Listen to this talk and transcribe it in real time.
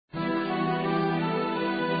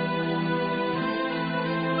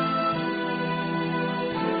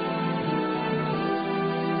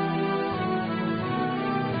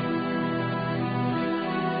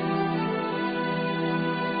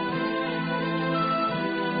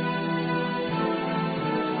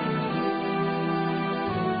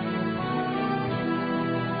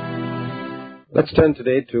Let's turn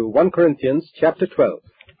today to 1 Corinthians chapter 12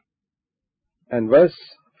 and verse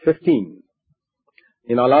 15.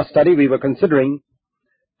 In our last study, we were considering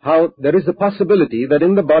how there is a possibility that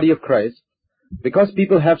in the body of Christ, because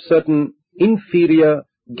people have certain inferior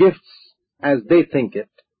gifts as they think it,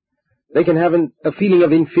 they can have a feeling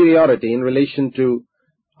of inferiority in relation to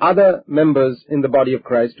other members in the body of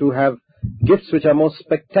Christ who have gifts which are more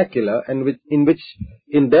spectacular and in which,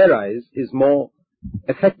 in their eyes, is more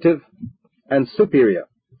effective and superior.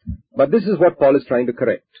 But this is what Paul is trying to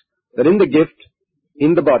correct, that in the gift,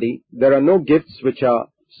 in the body, there are no gifts which are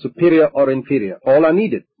superior or inferior. All are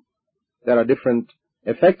needed. There are different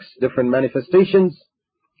effects, different manifestations,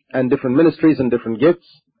 and different ministries and different gifts,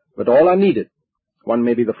 but all are needed. One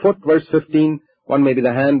may be the foot, verse 15, one may be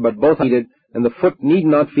the hand, but both are needed, and the foot need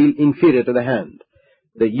not feel inferior to the hand.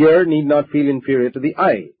 The ear need not feel inferior to the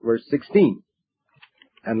eye, verse 16.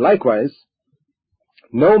 And likewise,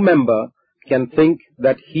 no member can think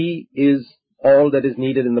that he is all that is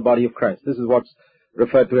needed in the body of Christ. This is what's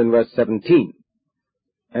referred to in verse 17.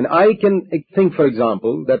 And I can think, for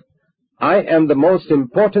example, that I am the most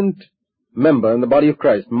important member in the body of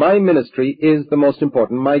Christ. My ministry is the most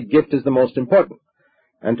important. My gift is the most important.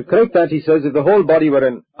 And to correct that, he says, if the whole body were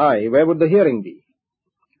an eye, where would the hearing be?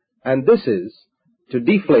 And this is to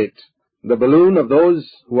deflate the balloon of those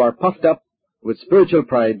who are puffed up with spiritual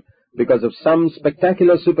pride because of some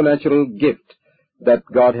spectacular supernatural gift that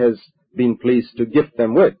God has been pleased to gift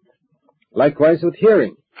them with. Likewise with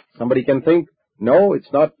hearing. Somebody can think, no,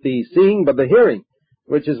 it's not the seeing, but the hearing,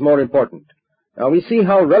 which is more important. Now we see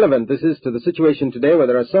how relevant this is to the situation today, where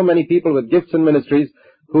there are so many people with gifts and ministries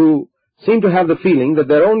who seem to have the feeling that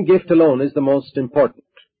their own gift alone is the most important.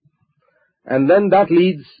 And then that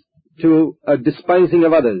leads to a despising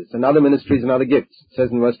of others and other ministries and other gifts. It says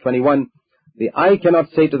in verse 21, the eye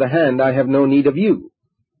cannot say to the hand, I have no need of you.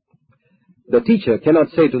 The teacher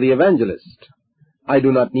cannot say to the evangelist, I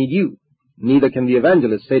do not need you. Neither can the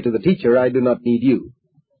evangelist say to the teacher, I do not need you.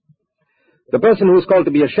 The person who is called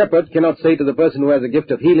to be a shepherd cannot say to the person who has a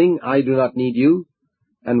gift of healing, I do not need you,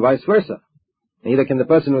 and vice versa. Neither can the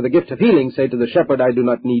person with a gift of healing say to the shepherd, I do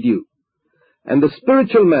not need you. And the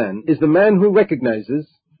spiritual man is the man who recognizes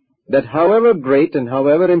that however great and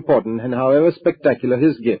however important and however spectacular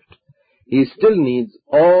his gift, he still needs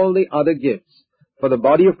all the other gifts for the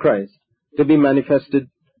body of Christ to be manifested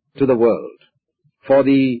to the world, for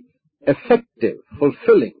the effective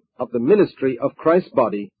fulfilling of the ministry of Christ's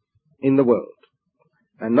body in the world.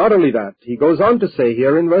 And not only that, he goes on to say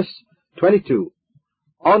here in verse 22,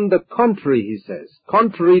 on the contrary, he says,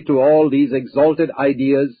 contrary to all these exalted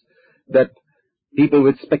ideas that people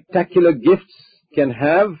with spectacular gifts can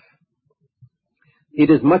have, it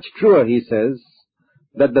is much truer, he says,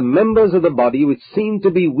 that the members of the body which seem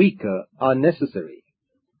to be weaker are necessary.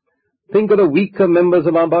 Think of the weaker members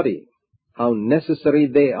of our body, how necessary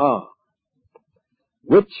they are.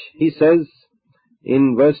 Which, he says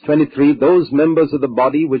in verse 23, those members of the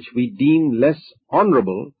body which we deem less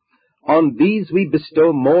honorable, on these we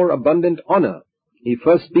bestow more abundant honor. He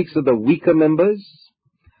first speaks of the weaker members,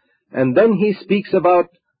 and then he speaks about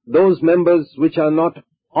those members which are not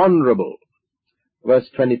honorable. Verse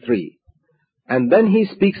 23. And then he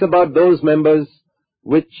speaks about those members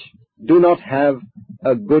which do not have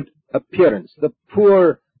a good appearance, the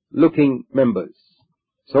poor-looking members.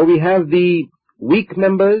 So we have the weak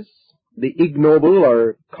members, the ignoble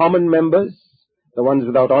or common members, the ones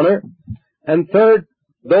without honor, and third,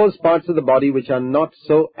 those parts of the body which are not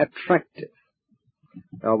so attractive.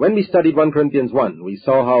 Now, when we studied 1 Corinthians 1, we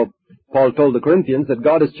saw how Paul told the Corinthians that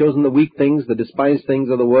God has chosen the weak things, the despised things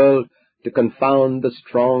of the world, to confound the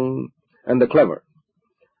strong and the clever.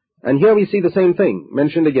 And here we see the same thing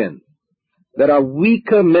mentioned again. There are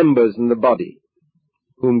weaker members in the body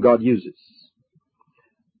whom God uses.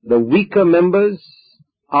 The weaker members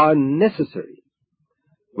are necessary.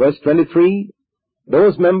 Verse 23,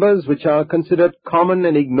 those members which are considered common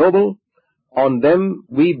and ignoble, on them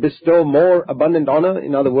we bestow more abundant honor.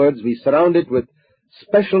 In other words, we surround it with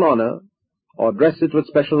special honor, or dress it with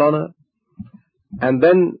special honor. And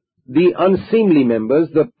then the unseemly members,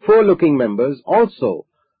 the poor-looking members, also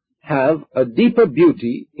have a deeper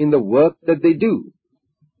beauty in the work that they do.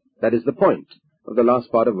 That is the point of the last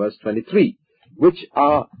part of verse 23, which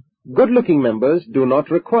our good-looking members do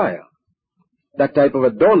not require. That type of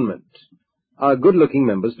adornment our good-looking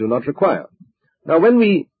members do not require. Now, when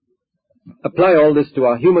we apply all this to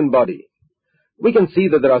our human body, we can see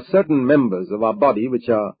that there are certain members of our body which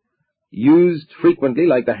are used frequently,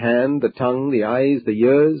 like the hand, the tongue, the eyes, the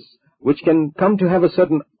ears, which can come to have a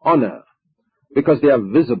certain honor because they are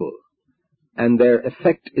visible and their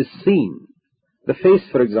effect is seen. The face,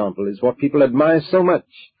 for example, is what people admire so much.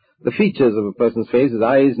 The features of a person's face, his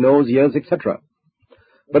eyes, nose, ears, etc.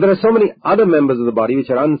 But there are so many other members of the body which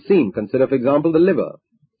are unseen. Consider, for example, the liver,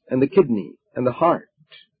 and the kidney, and the heart,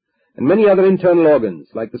 and many other internal organs,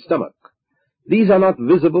 like the stomach. These are not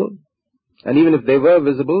visible, and even if they were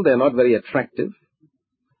visible, they are not very attractive.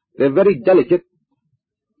 They are very delicate,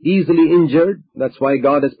 easily injured. That's why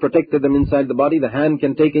God has protected them inside the body. The hand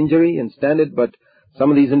can take injury and stand it, but some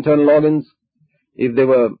of these internal organs, if they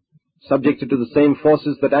were subjected to the same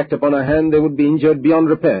forces that act upon our hand, they would be injured beyond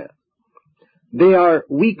repair. They are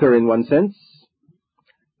weaker in one sense.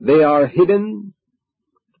 They are hidden.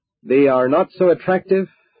 They are not so attractive.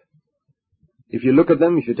 If you look at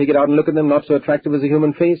them, if you take it out and look at them, not so attractive as a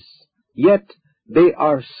human face. Yet, they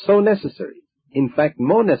are so necessary. In fact,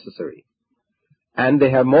 more necessary. And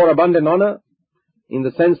they have more abundant honor in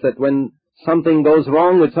the sense that when something goes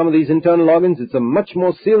wrong with some of these internal organs, it's a much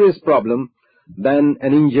more serious problem than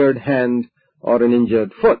an injured hand or an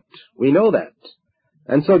injured foot. We know that.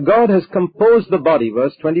 And so God has composed the body,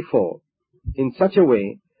 verse 24, in such a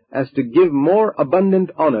way as to give more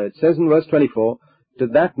abundant honor, it says in verse 24, to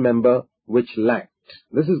that member which lacked.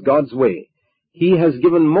 This is God's way. He has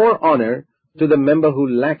given more honor to the member who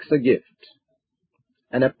lacks a gift.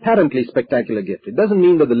 An apparently spectacular gift. It doesn't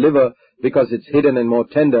mean that the liver, because it's hidden and more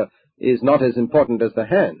tender, is not as important as the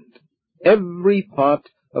hand. Every part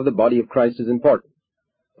of the body of Christ is important.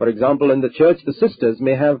 For example, in the church, the sisters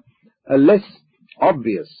may have a less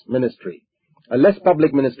obvious ministry, a less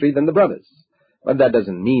public ministry than the brothers. But that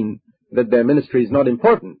doesn't mean that their ministry is not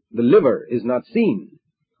important. The liver is not seen,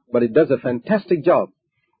 but it does a fantastic job.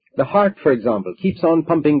 The heart, for example, keeps on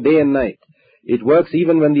pumping day and night. It works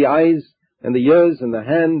even when the eyes and the ears and the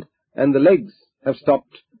hand and the legs have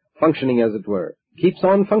stopped functioning, as it were. Keeps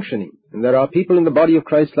on functioning. And there are people in the body of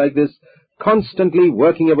Christ like this, constantly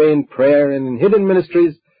working away in prayer and in hidden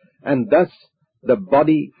ministries, and thus the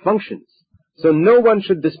body functions. So no one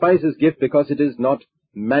should despise his gift because it is not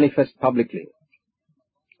manifest publicly.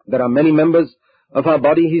 There are many members of our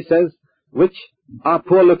body, he says, which are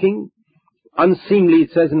poor looking, unseemly,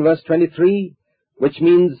 it says in verse 23, which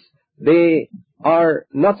means they are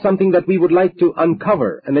not something that we would like to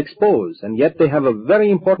uncover and expose, and yet they have a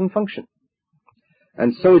very important function.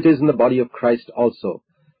 And so it is in the body of Christ also.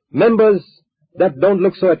 Members that don't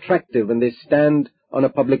look so attractive when they stand on a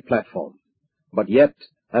public platform, but yet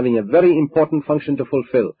having a very important function to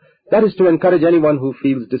fulfill. That is to encourage anyone who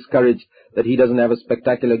feels discouraged that he doesn't have a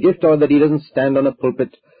spectacular gift or that he doesn't stand on a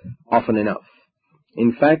pulpit often enough.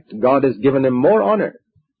 In fact, God has given him more honor.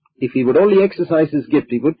 If he would only exercise his gift,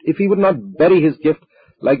 if he would not bury his gift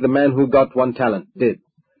like the man who got 1 talent did,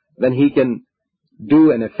 then he can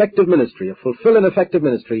do an effective ministry, fulfill an effective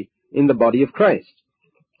ministry in the body of Christ.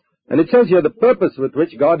 And it says here the purpose with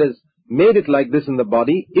which God has made it like this in the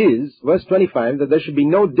body is, verse 25, that there should be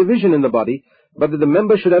no division in the body, but that the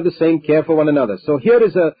members should have the same care for one another. So here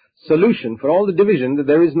is a solution for all the division that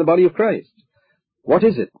there is in the body of Christ. What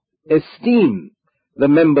is it? Esteem the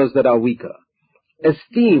members that are weaker.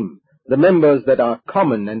 Esteem the members that are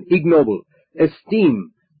common and ignoble.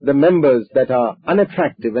 Esteem the members that are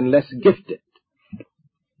unattractive and less gifted.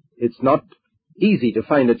 It's not easy to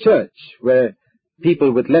find a church where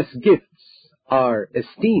people with less gifts are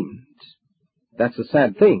esteemed. That's a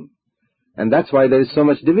sad thing. And that's why there is so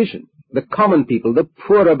much division. The common people, the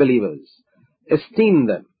poorer believers, esteem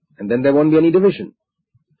them, and then there won't be any division.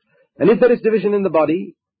 And if there is division in the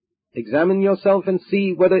body, examine yourself and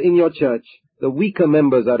see whether in your church the weaker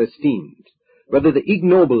members are esteemed, whether the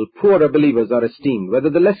ignoble, poorer believers are esteemed, whether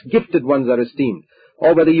the less gifted ones are esteemed,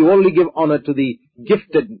 or whether you only give honor to the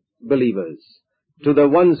gifted believers, to the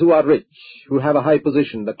ones who are rich, who have a high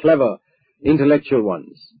position, the clever, intellectual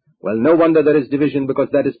ones. Well, no wonder there is division, because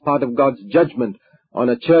that is part of God's judgment on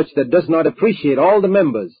a church that does not appreciate all the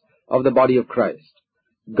members of the body of Christ.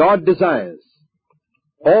 God desires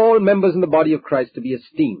all members in the body of Christ to be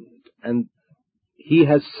esteemed, and he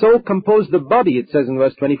has so composed the body, it says in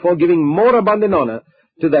verse 24, giving more abundant honor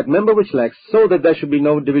to that member which lacks, so that there should be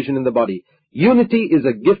no division in the body. Unity is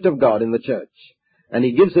a gift of God in the church, and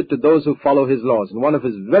he gives it to those who follow his laws. And one of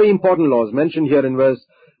his very important laws mentioned here in verse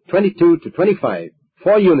 22 to 25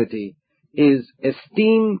 for unity is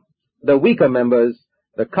esteem the weaker members,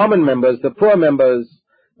 the common members, the poor members,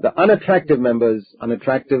 the unattractive members,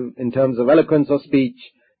 unattractive in terms of eloquence or speech,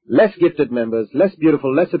 less gifted members, less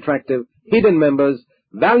beautiful, less attractive, hidden members.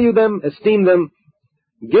 Value them, esteem them,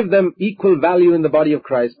 give them equal value in the body of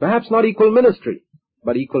Christ. Perhaps not equal ministry,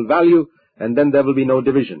 but equal value, and then there will be no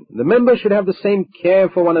division. The members should have the same care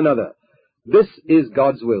for one another. This is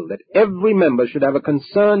God's will, that every member should have a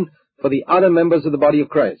concern for the other members of the body of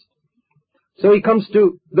Christ. So he comes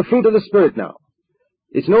to the fruit of the Spirit now.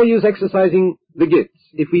 It's no use exercising the gifts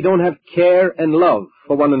if we don't have care and love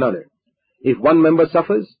for one another. If one member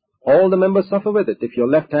suffers, all the members suffer with it. If your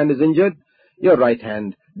left hand is injured, your right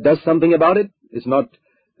hand does something about it, is not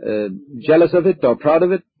jealous of it or proud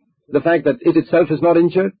of it. The fact that it itself is not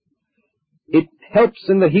injured, it helps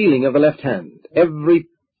in the healing of the left hand. Every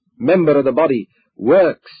member of the body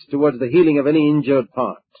works towards the healing of any injured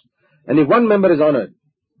part. And if one member is honored,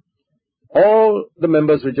 all the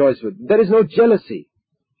members rejoice with it. There is no jealousy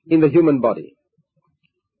in the human body.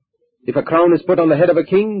 If a crown is put on the head of a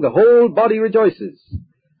king, the whole body rejoices.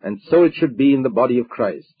 And so it should be in the body of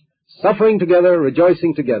Christ. Suffering together,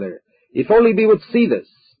 rejoicing together. If only we would see this,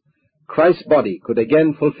 Christ's body could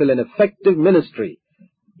again fulfill an effective ministry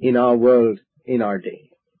in our world, in our day.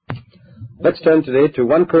 Let's turn today to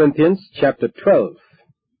 1 Corinthians chapter 12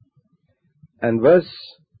 and verse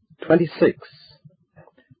 26.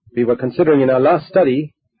 We were considering in our last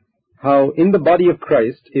study how in the body of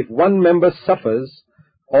Christ, if one member suffers,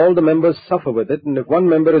 all the members suffer with it, and if one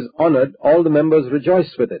member is honored, all the members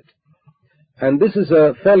rejoice with it. And this is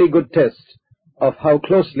a fairly good test of how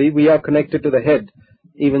closely we are connected to the head,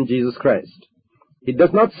 even Jesus Christ. It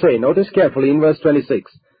does not say, notice carefully in verse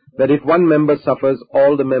 26, that if one member suffers,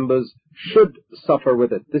 all the members should suffer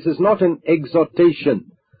with it. This is not an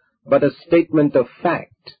exhortation, but a statement of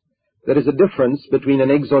fact. There is a difference between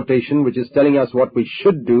an exhortation, which is telling us what we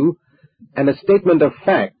should do, and a statement of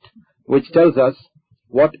fact, which tells us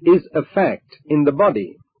what is a fact in the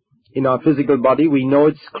body. In our physical body, we know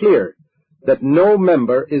it's clear that no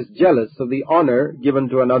member is jealous of the honor given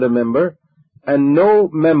to another member, and no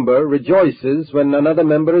member rejoices when another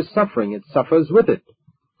member is suffering. It suffers with it.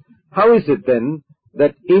 How is it then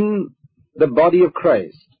that in the body of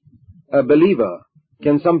Christ, a believer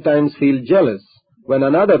can sometimes feel jealous when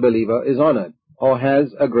another believer is honored or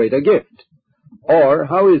has a greater gift? Or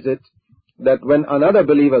how is it that when another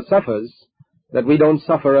believer suffers, that we don't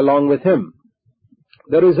suffer along with him?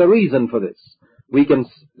 There is a reason for this. We can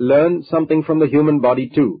learn something from the human body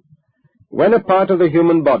too. When a part of the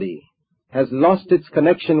human body has lost its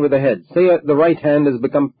connection with the head, say the right hand has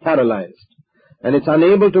become paralyzed, and it's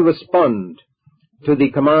unable to respond to the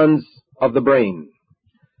commands of the brain,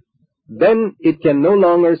 then it can no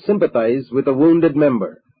longer sympathize with a wounded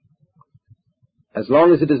member. As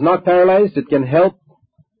long as it is not paralyzed, it can help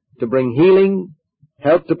to bring healing,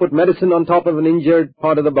 help to put medicine on top of an injured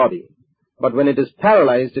part of the body. But when it is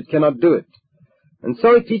paralyzed, it cannot do it. And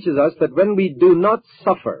so it teaches us that when we do not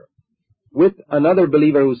suffer with another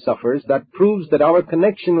believer who suffers, that proves that our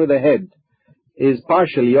connection with the head is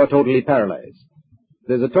partially or totally paralyzed.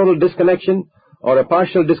 There's a total disconnection or a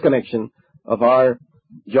partial disconnection of our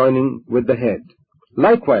joining with the head.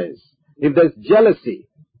 Likewise, if there's jealousy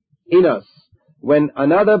in us when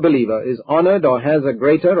another believer is honored or has a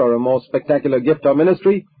greater or a more spectacular gift or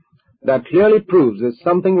ministry, that clearly proves there's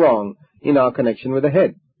something wrong in our connection with the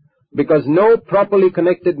head. Because no properly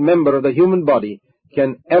connected member of the human body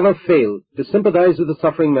can ever fail to sympathize with a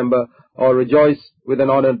suffering member or rejoice with an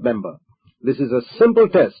honored member. This is a simple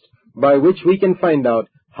test by which we can find out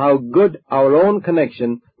how good our own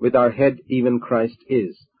connection with our head, even Christ,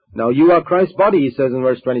 is. Now you are Christ's body, he says in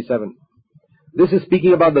verse 27. This is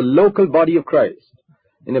speaking about the local body of Christ.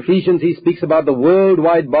 In Ephesians, he speaks about the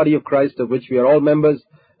worldwide body of Christ, of which we are all members,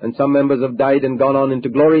 and some members have died and gone on into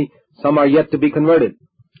glory. Some are yet to be converted.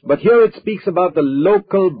 But here it speaks about the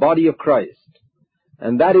local body of Christ.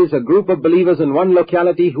 And that is a group of believers in one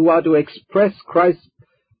locality who are to express Christ's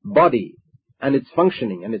body and its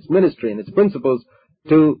functioning and its ministry and its principles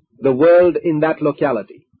to the world in that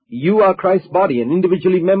locality. You are Christ's body and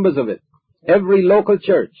individually members of it. Every local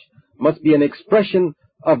church must be an expression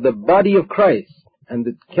of the body of Christ, and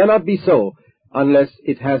it cannot be so unless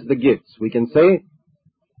it has the gifts. We can say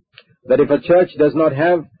that if a church does not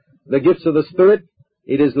have the gifts of the Spirit,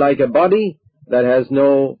 it is like a body that has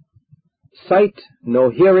no sight, no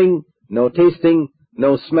hearing, no tasting,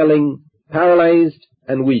 no smelling, paralyzed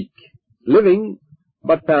and weak, living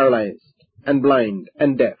but paralyzed and blind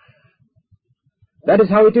and deaf. That is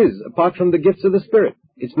how it is, apart from the gifts of the Spirit.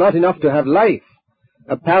 It's not enough to have life.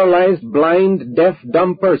 A paralyzed, blind, deaf,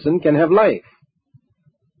 dumb person can have life,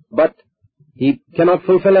 but he cannot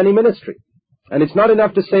fulfill any ministry. And it's not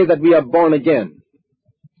enough to say that we are born again,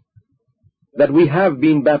 that we have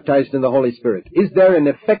been baptized in the Holy Spirit. Is there an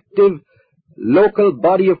effective local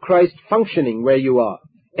body of Christ functioning where you are?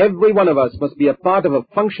 Every one of us must be a part of a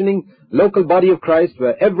functioning local body of Christ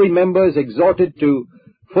where every member is exhorted to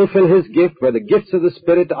fulfill his gift, where the gifts of the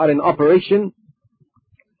Spirit are in operation,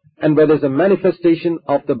 and where there's a manifestation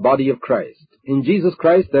of the body of Christ. In Jesus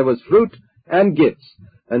Christ there was fruit and gifts,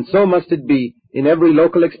 and so must it be in every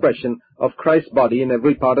local expression of Christ's body in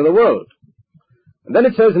every part of the world. And then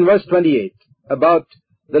it says in verse 28 about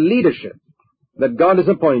the leadership that God has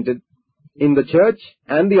appointed in the church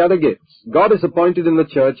and the other gifts. God has appointed in the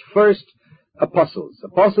church first apostles.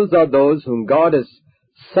 Apostles are those whom God has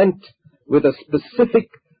sent with a specific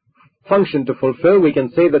function to fulfill. We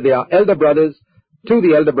can say that they are elder brothers to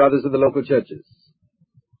the elder brothers of the local churches.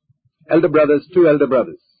 Elder brothers to elder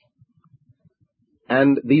brothers.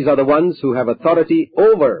 And these are the ones who have authority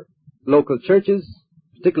over local churches,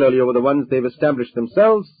 particularly over the ones they've established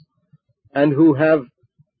themselves, and who have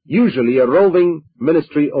usually a roving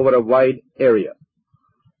ministry over a wide area.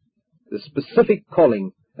 The specific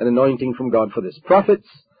calling and anointing from God for this. Prophets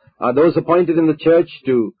are those appointed in the church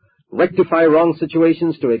to rectify wrong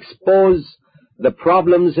situations, to expose the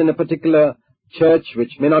problems in a particular church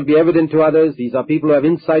which may not be evident to others. These are people who have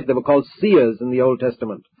insight. They were called seers in the Old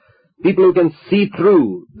Testament. People who can see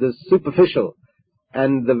through the superficial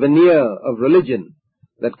and the veneer of religion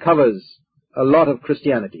that covers a lot of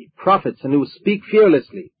Christianity. Prophets, and who speak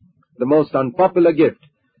fearlessly. The most unpopular gift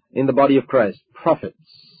in the body of Christ. Prophets.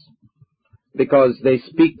 Because they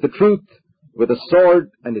speak the truth with a sword,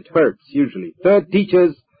 and it hurts usually. Third,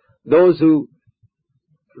 teachers, those who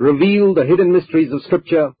reveal the hidden mysteries of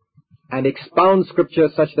Scripture and expound Scripture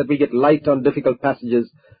such that we get light on difficult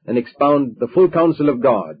passages and expound the full counsel of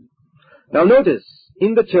God. Now notice,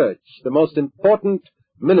 in the church, the most important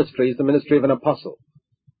ministry is the ministry of an apostle,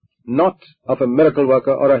 not of a miracle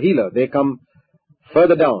worker or a healer. They come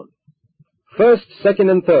further down. First, second,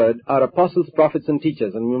 and third are apostles, prophets, and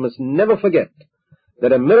teachers. And we must never forget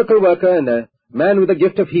that a miracle worker and a man with a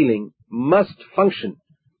gift of healing must function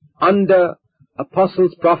under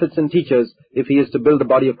apostles, prophets, and teachers if he is to build the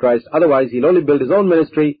body of Christ. Otherwise, he'll only build his own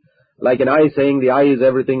ministry, like an eye saying the eye is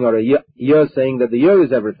everything, or a ear saying that the ear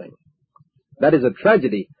is everything. That is a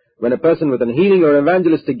tragedy when a person with an healing or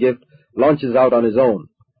evangelistic gift launches out on his own.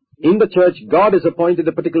 In the church, God has appointed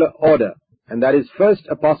a particular order, and that is first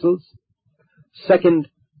apostles, second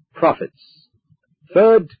prophets,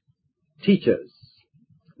 third teachers.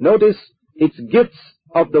 Notice it's gifts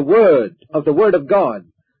of the Word of God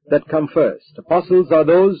that come first. Apostles are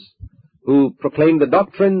those who proclaim the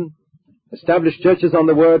doctrine, establish churches on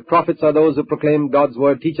the Word. Prophets are those who proclaim God's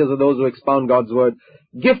Word. Teachers are those who expound God's Word.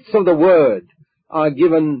 Gifts of the Word are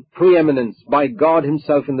given preeminence by God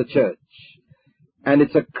Himself in the church. And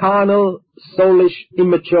it's a carnal, soulish,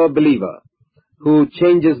 immature believer who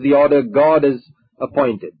changes the order God has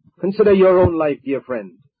appointed. Consider your own life, dear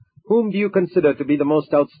friend. Whom do you consider to be the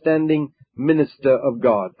most outstanding minister of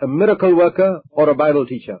God? A miracle worker or a Bible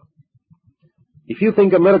teacher? If you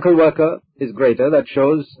think a miracle worker is greater, that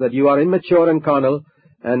shows that you are immature and carnal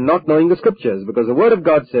and not knowing the Scriptures, because the Word of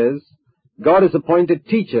God says God has appointed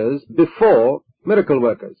teachers before miracle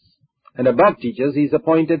workers. And above teachers, He's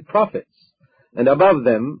appointed prophets. And above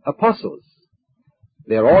them, apostles.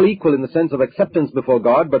 They are all equal in the sense of acceptance before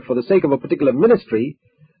God, but for the sake of a particular ministry,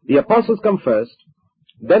 the apostles come first,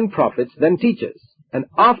 then prophets, then teachers. And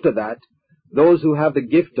after that, those who have the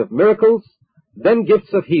gift of miracles, then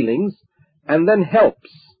gifts of healings, and then helps.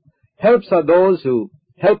 Helps are those who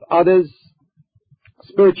help others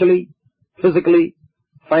spiritually, physically,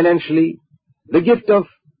 financially. The gift of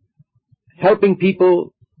helping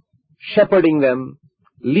people, shepherding them,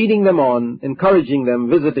 leading them on, encouraging them,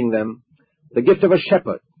 visiting them. The gift of a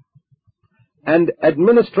shepherd. And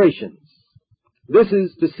administrations. This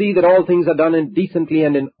is to see that all things are done decently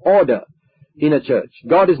and in order in a church.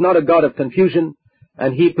 God is not a God of confusion,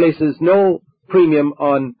 and He places no premium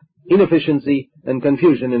on inefficiency and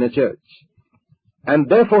confusion in a church. And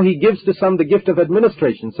therefore He gives to some the gift of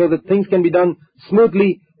administration so that things can be done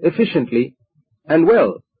smoothly, efficiently, and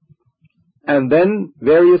well. And then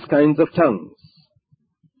various kinds of tongues.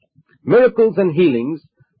 Miracles and healings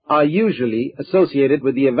are usually associated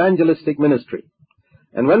with the evangelistic ministry.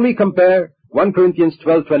 And when we compare 1 Corinthians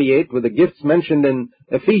 12:28 with the gifts mentioned in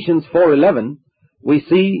Ephesians 4:11, we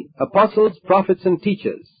see apostles, prophets, and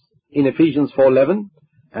teachers in Ephesians 4:11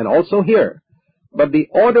 and also here. But the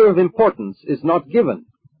order of importance is not given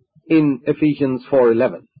in Ephesians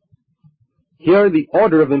 4:11. Here the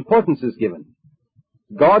order of importance is given.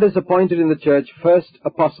 God has appointed in the church first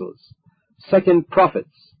apostles, second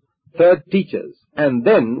prophets, third teachers, and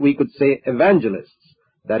then we could say evangelists.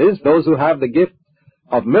 That is, those who have the gift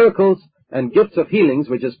of miracles and gifts of healings,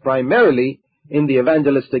 which is primarily in the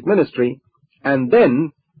evangelistic ministry, and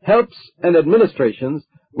then helps and administrations,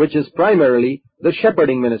 which is primarily the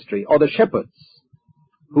shepherding ministry, or the shepherds,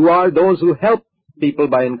 who are those who help people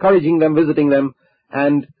by encouraging them, visiting them,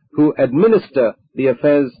 and who administer the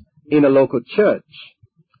affairs in a local church.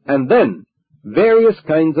 And then various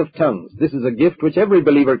kinds of tongues. This is a gift which every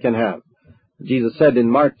believer can have. Jesus said in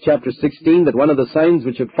Mark chapter 16 that one of the signs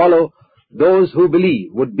which would follow those who believe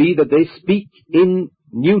would be that they speak in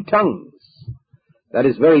new tongues. That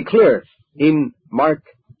is very clear. In Mark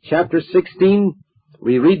chapter 16,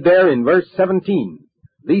 we read there in verse 17,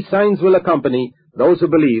 these signs will accompany those who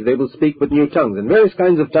believe. They will speak with new tongues. And various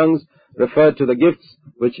kinds of tongues refer to the gifts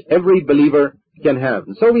which every believer can have.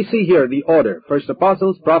 And so we see here the order. First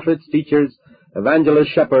apostles, prophets, teachers, evangelists,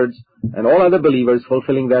 shepherds, and all other believers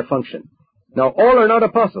fulfilling their function. Now all are not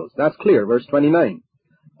apostles. That's clear. Verse 29.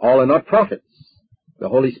 All are not prophets. The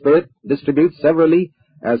Holy Spirit distributes severally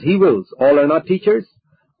as He wills. All are not teachers.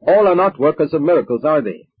 All are not workers of miracles, are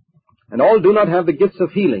they? And all do not have the gifts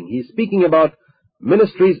of healing. He's speaking about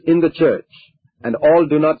ministries in the church. And all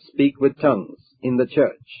do not speak with tongues in the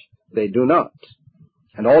church. They do not.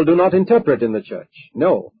 And all do not interpret in the church.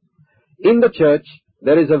 No. In the church,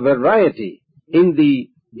 there is a variety in the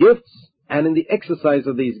gifts and in the exercise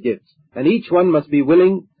of these gifts. And each one must be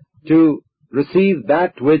willing to receive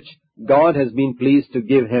that which God has been pleased to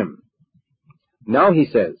give him. Now he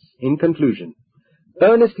says, in conclusion,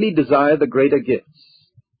 earnestly desire the greater gifts.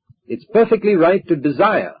 It's perfectly right to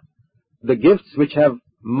desire the gifts which have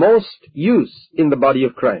most use in the body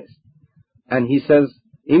of Christ. And he says,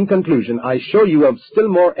 in conclusion, I show you a still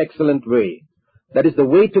more excellent way. That is the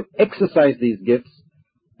way to exercise these gifts,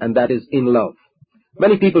 and that is in love.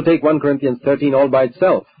 Many people take 1 Corinthians 13 all by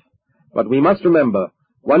itself. But we must remember,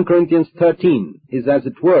 1 Corinthians 13 is, as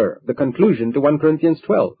it were, the conclusion to 1 Corinthians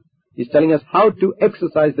 12. He's telling us how to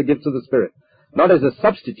exercise the gifts of the Spirit, not as a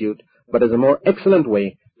substitute, but as a more excellent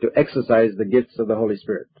way to exercise the gifts of the Holy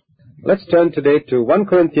Spirit. Let's turn today to 1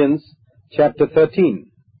 Corinthians chapter 13.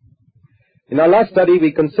 In our last study,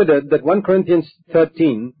 we considered that 1 Corinthians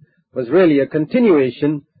 13 was really a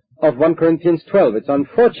continuation of 1 Corinthians 12. It's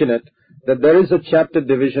unfortunate that there is a chapter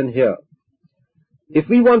division here. If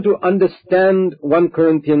we want to understand 1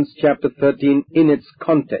 Corinthians chapter 13 in its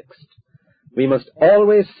context, we must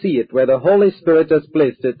always see it where the Holy Spirit has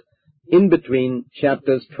placed it in between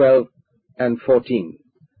chapters 12 and 14.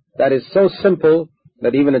 That is so simple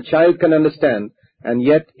that even a child can understand, and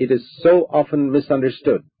yet it is so often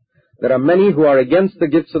misunderstood. There are many who are against the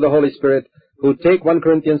gifts of the Holy Spirit who take 1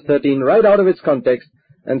 Corinthians 13 right out of its context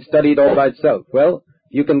and study it all by itself. Well,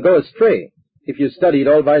 you can go astray if you study it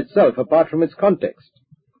all by itself, apart from its context.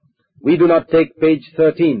 We do not take page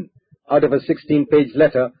 13 out of a 16-page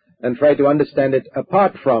letter and try to understand it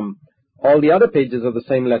apart from all the other pages of the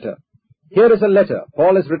same letter. Here is a letter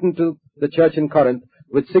Paul has written to the church in Corinth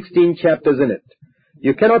with 16 chapters in it.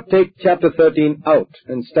 You cannot take chapter 13 out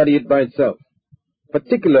and study it by itself.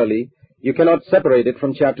 Particularly, you cannot separate it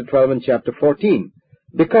from chapter 12 and chapter 14,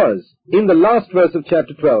 because in the last verse of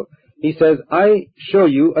chapter 12, he says, I show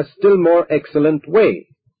you a still more excellent way.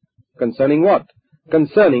 Concerning what?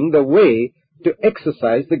 Concerning the way to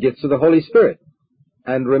exercise the gifts of the Holy Spirit.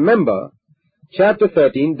 And remember, chapter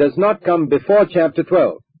 13 does not come before chapter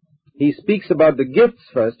 12. He speaks about the gifts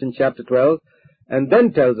first in chapter 12, and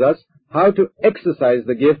then tells us how to exercise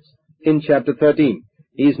the gifts in chapter 13.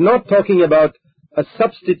 He is not talking about a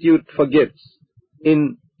substitute for gifts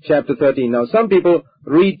in chapter 13. Now, some people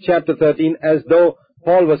read chapter 13 as though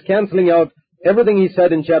Paul was cancelling out everything he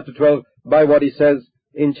said in chapter 12 by what he says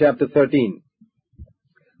in chapter 13.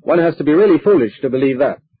 One has to be really foolish to believe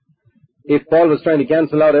that. If Paul was trying to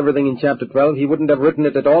cancel out everything in chapter 12, he wouldn't have written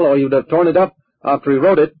it at all, or he would have torn it up after he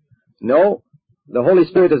wrote it. No, the Holy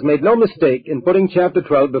Spirit has made no mistake in putting chapter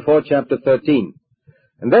 12 before chapter 13.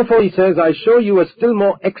 And therefore he says, I show you a still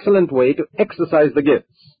more excellent way to exercise the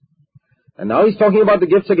gifts. And now he's talking about the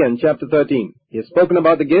gifts again, chapter 13. He has spoken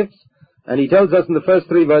about the gifts, and he tells us in the first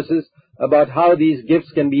 3 verses about how these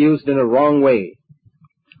gifts can be used in a wrong way.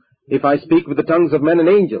 If I speak with the tongues of men and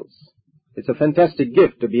angels, it's a fantastic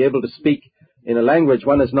gift to be able to speak in a language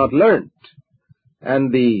one has not learned.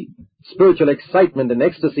 And the spiritual excitement and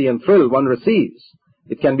ecstasy and thrill one receives.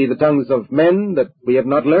 It can be the tongues of men that we have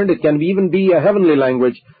not learned. It can even be a heavenly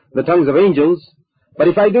language, the tongues of angels. But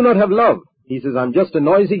if I do not have love, he says, I'm just a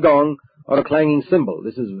noisy gong or a clanging cymbal.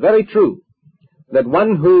 This is very true, that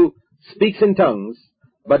one who speaks in tongues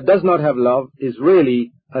but does not have love is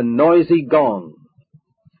really a noisy gong.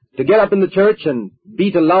 To get up in the church and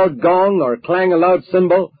beat a loud gong or clang a loud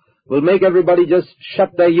cymbal will make everybody just shut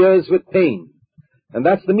their ears with pain. And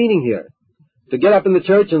that's the meaning here. To get up in the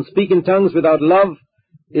church and speak in tongues without love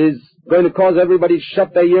is going to cause everybody to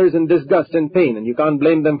shut their ears in disgust and pain, and you can't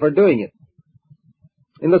blame them for doing it.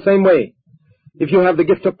 In the same way, if you have the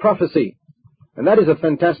gift of prophecy, and that is a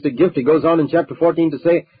fantastic gift, he goes on in chapter 14 to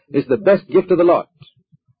say, is the best gift of the lot.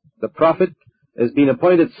 The prophet has been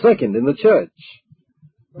appointed second in the church.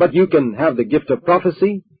 But you can have the gift of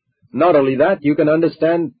prophecy. Not only that, you can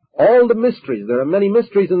understand all the mysteries. There are many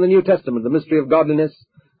mysteries in the New Testament. The mystery of godliness,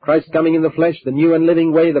 Christ coming in the flesh, the new and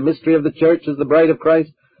living way, the mystery of the church as the bride of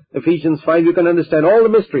Christ. Ephesians 5, you can understand all the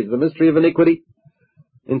mysteries, the mystery of iniquity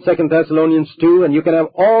in 2 Thessalonians 2, and you can have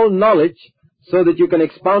all knowledge so that you can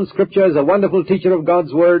expound Scripture as a wonderful teacher of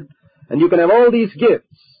God's Word, and you can have all these gifts,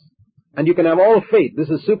 and you can have all faith. This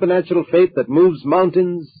is supernatural faith that moves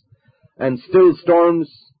mountains and stills storms,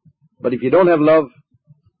 but if you don't have love,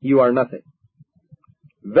 you are nothing.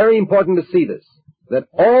 Very important to see this, that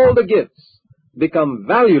all the gifts become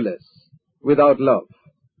valueless without love.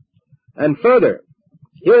 And further,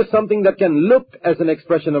 here's something that can look as an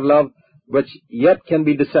expression of love, which yet can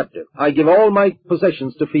be deceptive. I give all my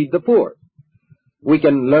possessions to feed the poor. We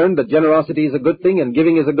can learn that generosity is a good thing and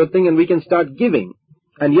giving is a good thing, and we can start giving.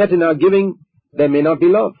 And yet in our giving, there may not be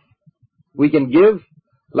love. We can give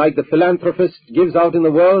like the philanthropist gives out in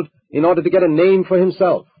the world in order to get a name for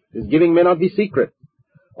himself. His giving may not be secret.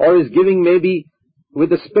 Or his giving may be with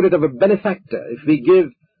the spirit of a benefactor. If we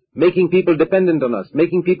give, making people dependent on us,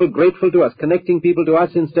 making people grateful to us, connecting people to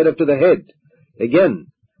us instead of to the head. Again,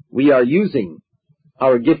 we are using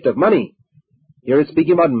our gift of money. Here it's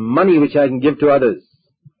speaking about money which I can give to others.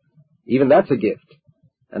 Even that's a gift.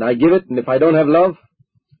 And I give it, and if I don't have love,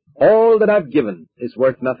 all that I've given is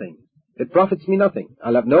worth nothing. It profits me nothing.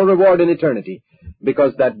 I'll have no reward in eternity,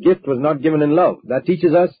 because that gift was not given in love. That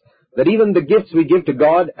teaches us that even the gifts we give to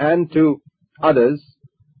God and to others,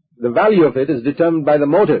 the value of it is determined by the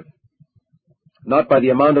motive, not by the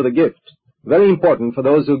amount of the gift. Very important for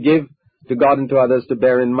those who give to God and to others to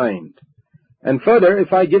bear in mind. And further,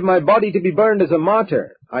 if I give my body to be burned as a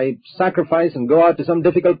martyr, I sacrifice and go out to some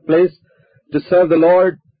difficult place to serve the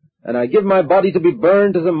Lord, and I give my body to be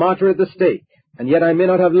burned as a martyr at the stake, and yet I may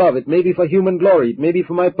not have love. It may be for human glory. It may be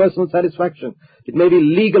for my personal satisfaction. It may be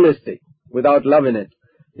legalistic without love in it.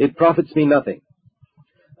 It profits me nothing.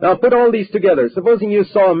 Now put all these together. Supposing you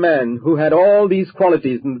saw a man who had all these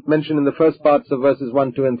qualities mentioned in the first parts of verses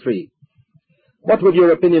 1, 2, and 3. What would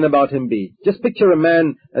your opinion about him be? Just picture a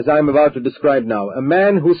man, as I am about to describe now, a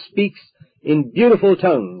man who speaks in beautiful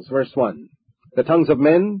tongues, verse 1, the tongues of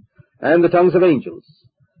men and the tongues of angels.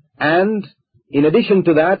 And in addition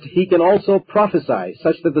to that, he can also prophesy,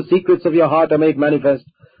 such that the secrets of your heart are made manifest,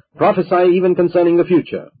 prophesy even concerning the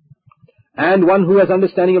future. And one who has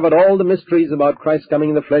understanding about all the mysteries about Christ coming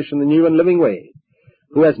in the flesh in the new and living way,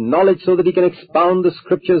 who has knowledge so that he can expound the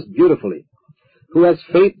Scriptures beautifully, who has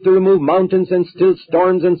faith to remove mountains and still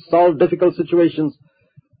storms and solve difficult situations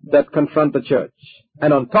that confront the church.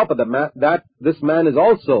 And on top of that, this man is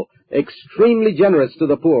also extremely generous to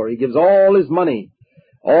the poor. He gives all his money,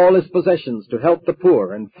 all his possessions to help the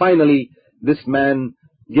poor. And finally, this man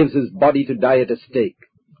gives his body to die at a stake.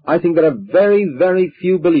 I think there are very, very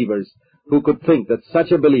few believers who could think that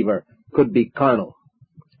such a believer could be carnal.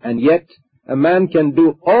 And yet, a man can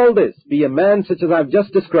do all this, be a man such as I've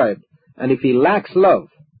just described, and if he lacks love,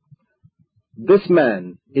 this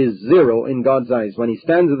man is zero in God's eyes. When he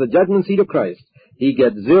stands at the judgment seat of Christ, he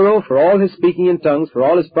gets zero for all his speaking in tongues, for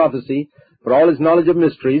all his prophecy, for all his knowledge of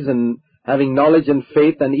mysteries, and having knowledge and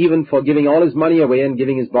faith, and even for giving all his money away and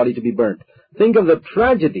giving his body to be burnt. Think of the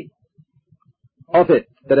tragedy of it,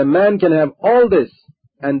 that a man can have all this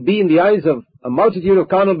and be in the eyes of a multitude of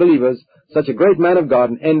carnal believers such a great man of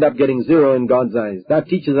God and end up getting zero in God's eyes. That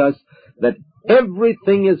teaches us that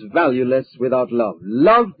everything is valueless without love.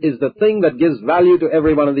 Love is the thing that gives value to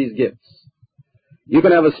every one of these gifts. You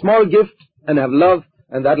can have a small gift and have love,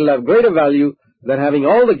 and that will have greater value than having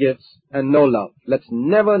all the gifts and no love. Let's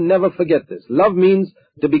never, never forget this. Love means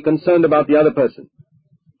to be concerned about the other person,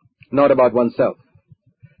 not about oneself.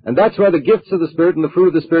 And that's where the gifts of the Spirit and the fruit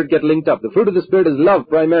of the Spirit get linked up. The fruit of the Spirit is love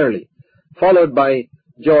primarily, followed by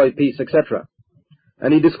joy, peace, etc.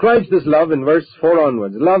 And he describes this love in verse 4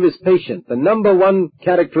 onwards. Love is patient. The number one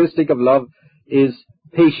characteristic of love is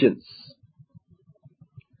patience.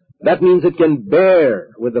 That means it can bear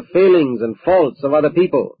with the failings and faults of other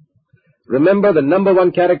people. Remember, the number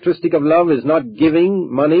one characteristic of love is not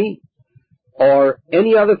giving money or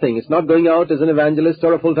any other thing. It's not going out as an evangelist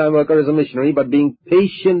or a full-time worker as a missionary, but being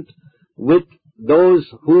patient with those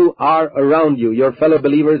who are around you, your fellow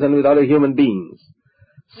believers, and with other human beings.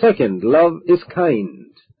 Second, love is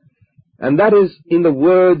kind. And that is in the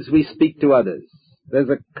words we speak to others. There's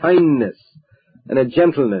a kindness and a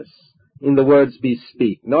gentleness in the words we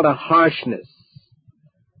speak, not a harshness.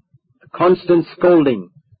 A constant scolding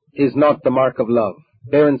is not the mark of love.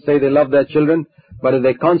 Parents say they love their children, but if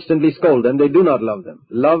they constantly scold them, they do not love them.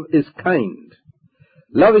 Love is kind.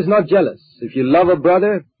 Love is not jealous. If you love a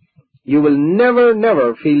brother, you will never,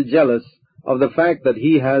 never feel jealous of the fact that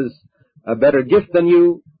he has a better gift than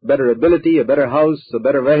you, better ability, a better house, a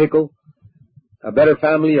better vehicle, a better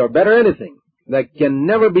family, or better anything. There can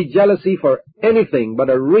never be jealousy for anything but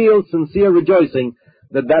a real, sincere rejoicing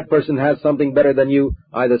that that person has something better than you,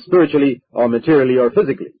 either spiritually or materially or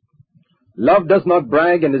physically. Love does not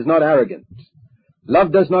brag and is not arrogant.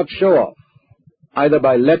 Love does not show off, either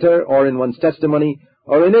by letter or in one's testimony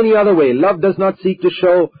or in any other way. Love does not seek to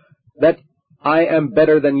show that I am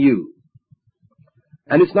better than you.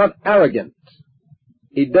 And it's not arrogant.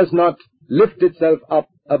 It does not lift itself up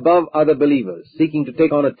above other believers, seeking to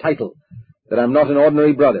take on a title, that I'm not an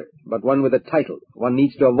ordinary brother, but one with a title. One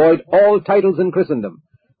needs to avoid all titles in Christendom,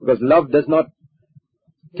 because love does not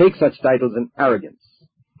take such titles in arrogance.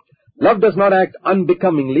 Love does not act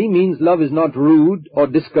unbecomingly, means love is not rude or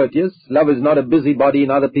discourteous. Love is not a busybody in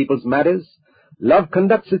other people's matters. Love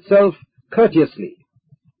conducts itself courteously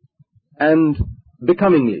and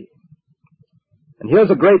becomingly. And here's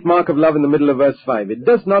a great mark of love in the middle of verse 5. It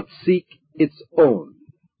does not seek its own.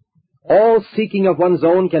 All seeking of one's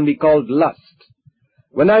own can be called lust.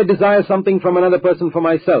 When I desire something from another person for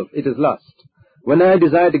myself, it is lust. When I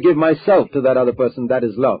desire to give myself to that other person, that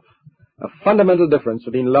is love. A fundamental difference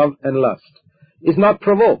between love and lust is not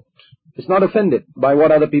provoked. It's not offended by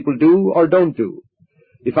what other people do or don't do.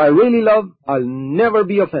 If I really love, I'll never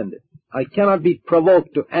be offended. I cannot be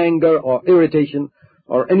provoked to anger or irritation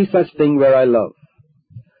or any such thing where I love.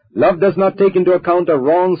 Love does not take into account a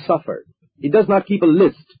wrong suffered. It does not keep a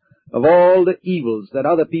list of all the evils that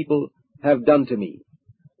other people have done to me.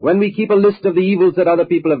 When we keep a list of the evils that other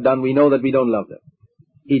people have done, we know that we don't love them.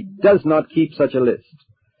 It does not keep such a list.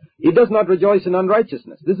 It does not rejoice in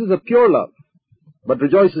unrighteousness. This is a pure love, but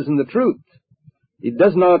rejoices in the truth. It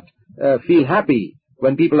does not feel happy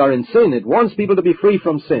when people are in sin. It wants people to be free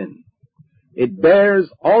from sin. It bears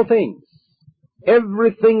all things.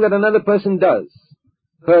 Everything that another person does,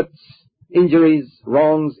 hurts, injuries,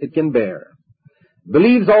 wrongs, it can bear.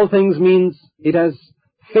 Believes all things means it has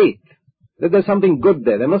faith that there's something good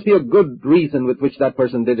there. There must be a good reason with which that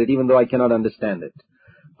person did it, even though I cannot understand it.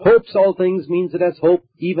 Hopes all things means it has hope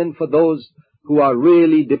even for those who are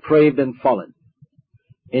really depraved and fallen.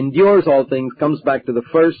 Endures all things comes back to the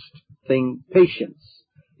first thing, patience.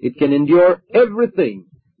 It can endure everything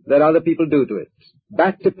that other people do to it.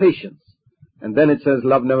 Back to patience. And then it says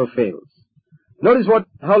love never fails. Notice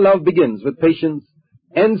how love begins with patience,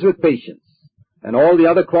 ends with patience, and all the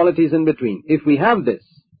other qualities in between. If we have this,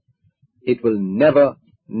 it will never,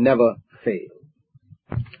 never fail.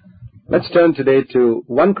 Let's turn today to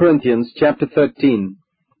 1 Corinthians chapter 13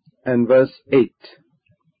 and verse 8.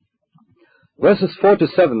 Verses 4 to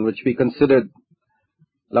 7, which we considered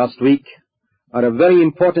last week, are a very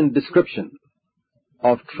important description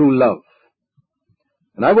of true love.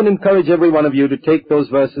 And I would encourage every one of you to take those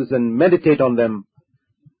verses and meditate on them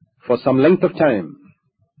for some length of time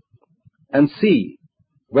and see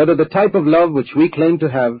whether the type of love which we claim to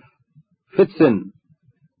have fits in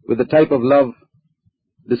with the type of love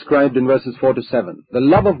described in verses 4 to 7. The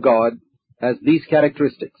love of God has these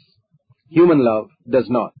characteristics. Human love does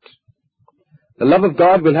not. The love of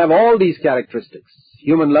God will have all these characteristics.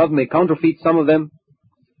 Human love may counterfeit some of them,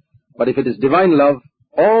 but if it is divine love,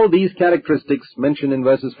 all these characteristics mentioned in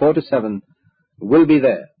verses 4 to 7 will be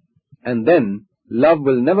there. And then love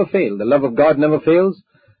will never fail. The love of God never fails.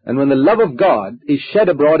 And when the love of God is shed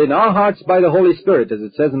abroad in our hearts by the Holy Spirit, as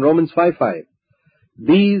it says in Romans 5:5,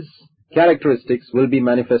 these characteristics will be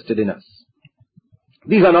manifested in us.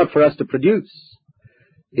 These are not for us to produce.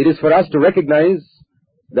 It is for us to recognize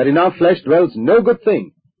that in our flesh dwells no good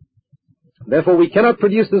thing. Therefore we cannot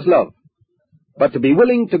produce this love, but to be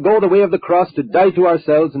willing to go the way of the cross, to die to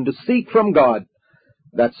ourselves, and to seek from God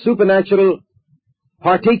that supernatural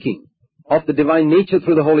partaking of the divine nature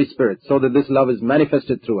through the Holy Spirit, so that this love is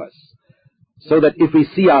manifested through us. So that if we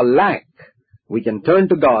see our lack, we can turn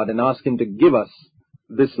to God and ask Him to give us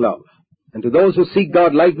this love. And to those who seek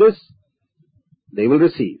God like this, they will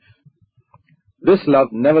receive. This love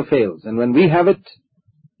never fails. And when we have it,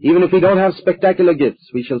 even if we don't have spectacular gifts,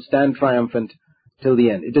 we shall stand triumphant till the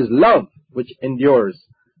end. It is love which endures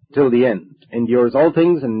till the end. Endures all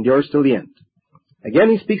things and endures till the end. Again,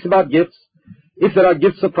 he speaks about gifts. If there are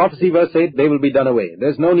gifts of prophecy, verse 8, they will be done away.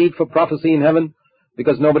 There's no need for prophecy in heaven,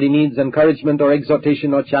 because nobody needs encouragement or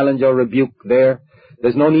exhortation or challenge or rebuke there.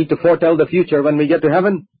 There's no need to foretell the future when we get to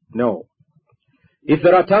heaven. No. If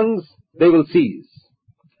there are tongues, they will cease.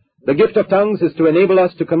 The gift of tongues is to enable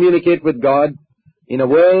us to communicate with God in a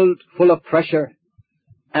world full of pressure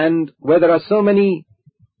and where there are so many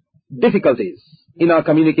difficulties in our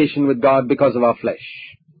communication with God because of our flesh.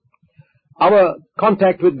 our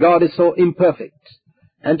contact with God is so imperfect.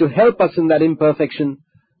 And to help us in that imperfection,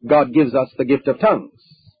 God gives us the gift of tongues.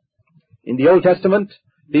 In the Old Testament,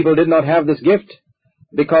 people did not have this gift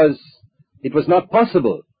because it was not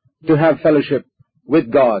possible to have fellowship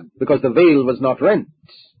with God because the veil was not rent.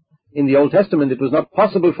 In the Old Testament, it was not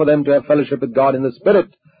possible for them to have fellowship with God in the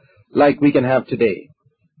Spirit like we can have today.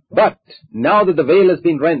 But now that the veil has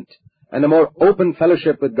been rent and a more open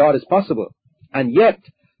fellowship with God is possible, and yet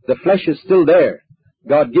the flesh is still there,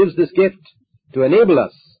 God gives this gift to enable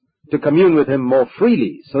us to commune with Him more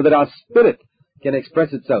freely so that our spirit can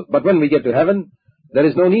express itself. But when we get to heaven, there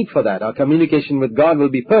is no need for that. Our communication with God will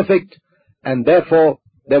be perfect, and therefore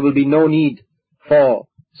there will be no need for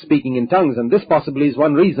speaking in tongues. And this possibly is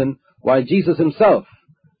one reason why Jesus Himself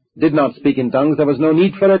did not speak in tongues. There was no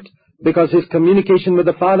need for it because His communication with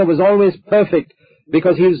the Father was always perfect,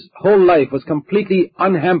 because His whole life was completely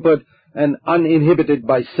unhampered and uninhibited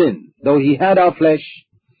by sin. Though He had our flesh,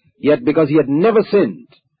 yet because He had never sinned,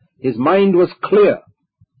 His mind was clear,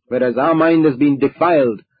 whereas our mind has been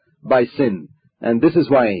defiled by sin. And this is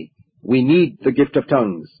why we need the gift of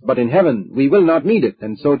tongues. But in heaven, we will not need it,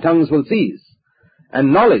 and so tongues will cease.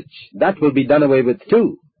 And knowledge, that will be done away with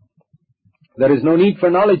too. There is no need for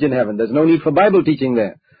knowledge in heaven. There's no need for Bible teaching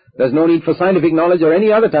there. There's no need for scientific knowledge or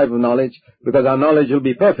any other type of knowledge, because our knowledge will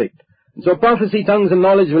be perfect. And so prophecy, tongues, and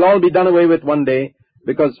knowledge will all be done away with one day,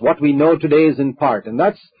 because what we know today is in part. And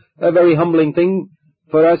that's a very humbling thing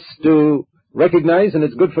for us to recognize, and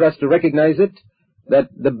it's good for us to recognize it, that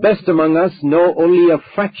the best among us know only a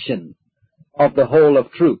fraction of the whole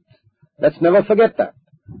of truth. Let's never forget that.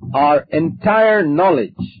 Our entire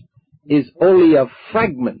knowledge is only a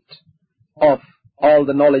fragment of all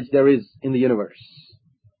the knowledge there is in the universe.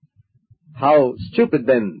 How stupid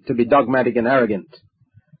then to be dogmatic and arrogant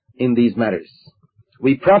in these matters.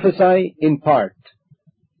 We prophesy in part,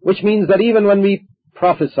 which means that even when we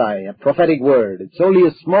prophesy a prophetic word, it's only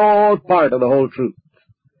a small part of the whole truth.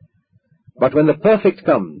 But when the perfect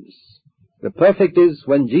comes, the perfect is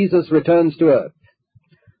when Jesus returns to earth,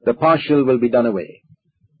 the partial will be done away.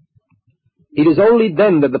 It is only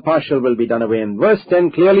then that the partial will be done away. And verse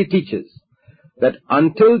 10 clearly teaches that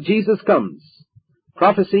until Jesus comes,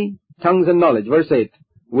 prophecy, tongues, and knowledge, verse 8,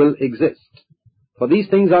 will exist. For these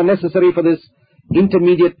things are necessary for this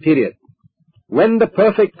intermediate period. When the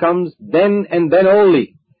perfect comes, then and then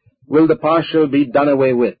only will the partial be done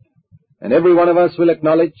away with. And every one of us will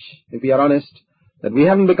acknowledge, if we are honest, that we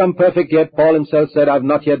haven't become perfect yet. Paul himself said, I've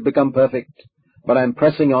not yet become perfect, but I'm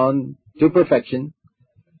pressing on to perfection.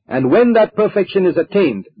 And when that perfection is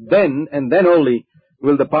attained, then and then only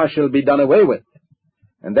will the partial be done away with.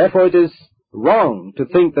 And therefore it is wrong to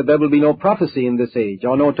think that there will be no prophecy in this age,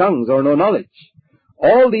 or no tongues, or no knowledge.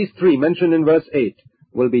 All these three mentioned in verse 8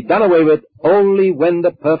 will be done away with only when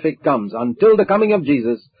the perfect comes. Until the coming of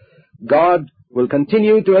Jesus, God will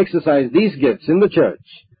continue to exercise these gifts in the church.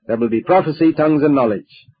 There will be prophecy, tongues, and knowledge.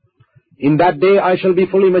 In that day I shall be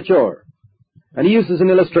fully mature. And he uses an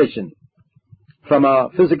illustration from our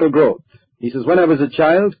physical growth. He says, when I was a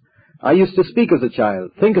child, I used to speak as a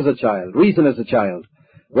child, think as a child, reason as a child.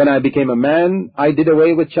 When I became a man, I did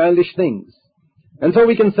away with childish things. And so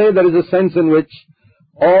we can say there is a sense in which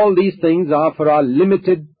all these things are for our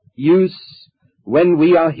limited use when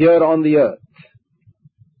we are here on the earth.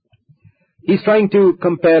 He's trying to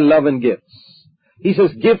compare love and gifts. He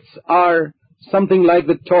says gifts are something like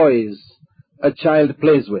the toys a child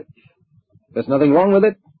plays with. There's nothing wrong with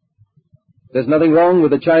it. There's nothing wrong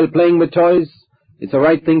with a child playing with toys. It's the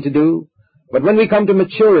right thing to do. But when we come to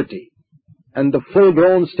maturity and the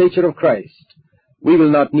full-grown stature of Christ, we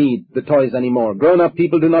will not need the toys anymore. Grown-up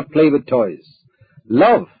people do not play with toys.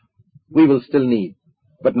 Love we will still need,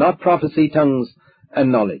 but not prophecy, tongues,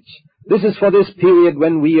 and knowledge. This is for this period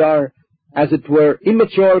when we are, as it were,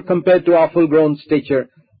 immature compared to our full-grown stature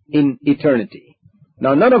in eternity.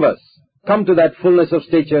 Now, none of us come to that fullness of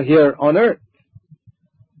stature here on earth.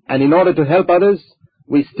 And in order to help others,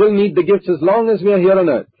 we still need the gifts as long as we are here on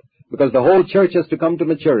earth, because the whole church has to come to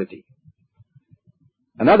maturity.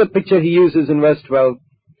 Another picture he uses in verse 12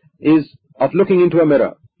 is of looking into a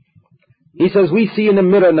mirror. He says, we see in a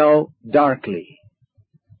mirror now darkly,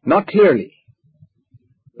 not clearly.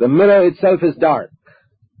 The mirror itself is dark,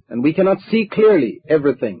 and we cannot see clearly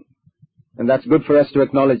everything. And that's good for us to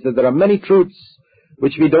acknowledge that there are many truths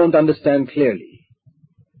which we don't understand clearly.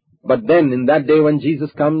 But then, in that day when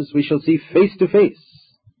Jesus comes, we shall see face to face.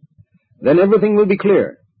 Then everything will be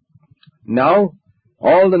clear. Now,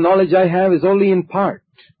 all the knowledge I have is only in part.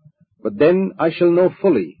 But then I shall know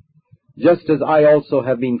fully, just as I also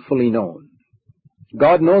have been fully known.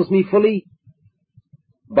 God knows me fully,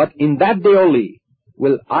 but in that day only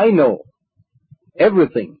will I know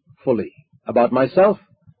everything fully about myself,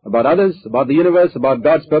 about others, about the universe, about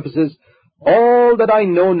God's purposes. All that I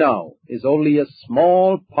know now is only a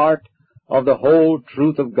small part of the whole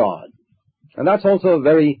truth of God. And that's also a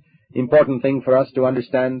very important thing for us to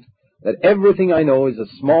understand, that everything I know is a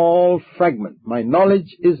small fragment. My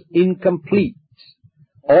knowledge is incomplete.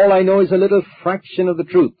 All I know is a little fraction of the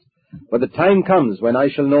truth. But the time comes when I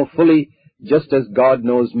shall know fully, just as God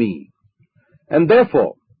knows me. And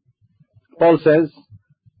therefore, Paul says,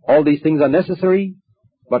 all these things are necessary,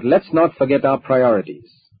 but let's not forget our priorities.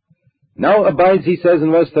 Now abides, he says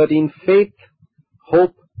in verse 13, faith,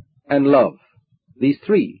 hope, and love. These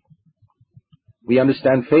three. We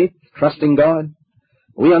understand faith, trusting God.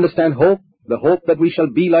 We understand hope, the hope that we shall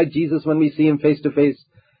be like Jesus when we see him face to face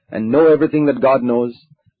and know everything that God knows.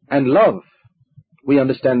 And love. We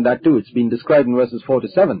understand that too. It's been described in verses 4 to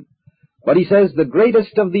 7. But he says the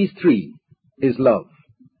greatest of these three is love.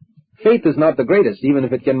 Faith is not the greatest, even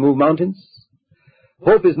if it can move mountains.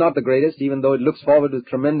 Hope is not the greatest, even though it looks forward with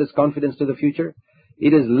tremendous confidence to the future.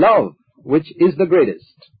 It is love which is the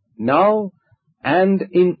greatest, now and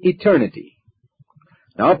in eternity.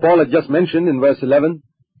 Now, Paul had just mentioned in verse 11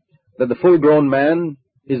 that the full-grown man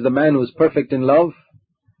is the man who is perfect in love,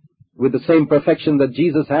 with the same perfection that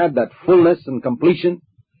Jesus had, that fullness and completion,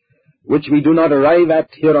 which we do not arrive at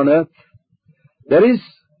here on earth. There is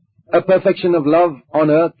a perfection of love on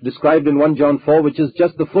earth described in 1 John 4, which is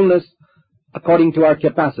just the fullness according to our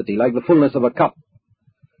capacity, like the fullness of a cup.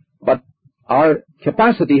 But our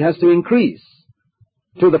capacity has to increase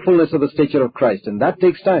to the fullness of the stature of Christ, and that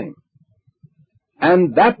takes time.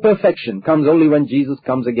 And that perfection comes only when Jesus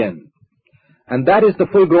comes again. And that is the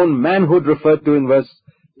full-grown manhood referred to in verse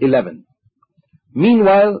 11.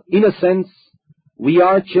 Meanwhile, in a sense, we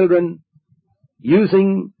are children,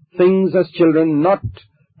 using things as children, not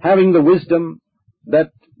having the wisdom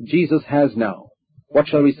that Jesus has now. What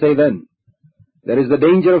shall we say then? There is the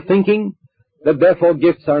danger of thinking that therefore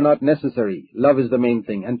gifts are not necessary. Love is the main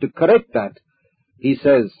thing. And to correct that, he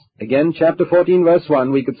says, again, chapter 14, verse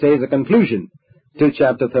 1, we could say is a conclusion to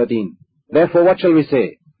chapter 13. Therefore, what shall we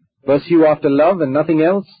say? Pursue after love and nothing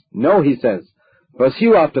else? No, he says.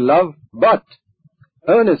 Pursue after love, but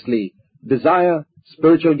earnestly desire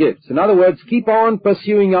spiritual gifts. In other words, keep on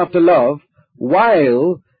pursuing after love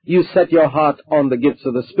while you set your heart on the gifts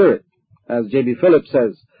of the Spirit. As J.B. Phillips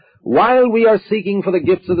says, while we are seeking for the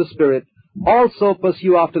gifts of the Spirit, also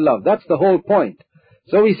pursue after love. That's the whole point.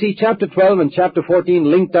 So we see chapter 12 and chapter 14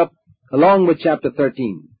 linked up along with chapter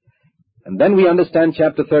 13. And then we understand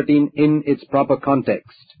chapter 13 in its proper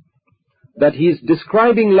context. That he's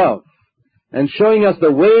describing love and showing us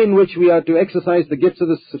the way in which we are to exercise the gifts of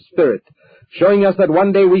the Spirit, showing us that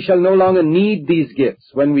one day we shall no longer need these gifts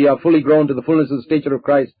when we are fully grown to the fullness of the stature of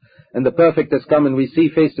Christ and the perfect has come and we see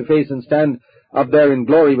face to face and stand up there in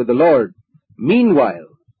glory with the Lord. Meanwhile,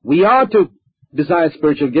 we are to desire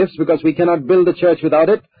spiritual gifts because we cannot build the church without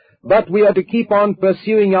it, but we are to keep on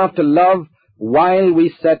pursuing after love while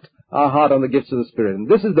we set our heart on the gifts of the Spirit. And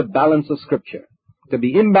this is the balance of Scripture. To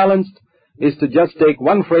be imbalanced is to just take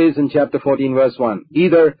one phrase in chapter 14, verse 1.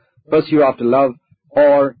 Either pursue after love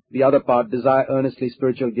or the other part, desire earnestly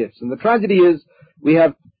spiritual gifts. And the tragedy is we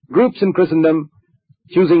have groups in Christendom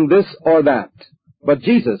choosing this or that. But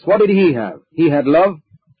Jesus, what did he have? He had love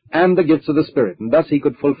and the gifts of the Spirit. And thus he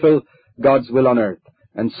could fulfill God's will on earth.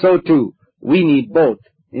 And so too, we need both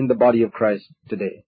in the body of Christ today.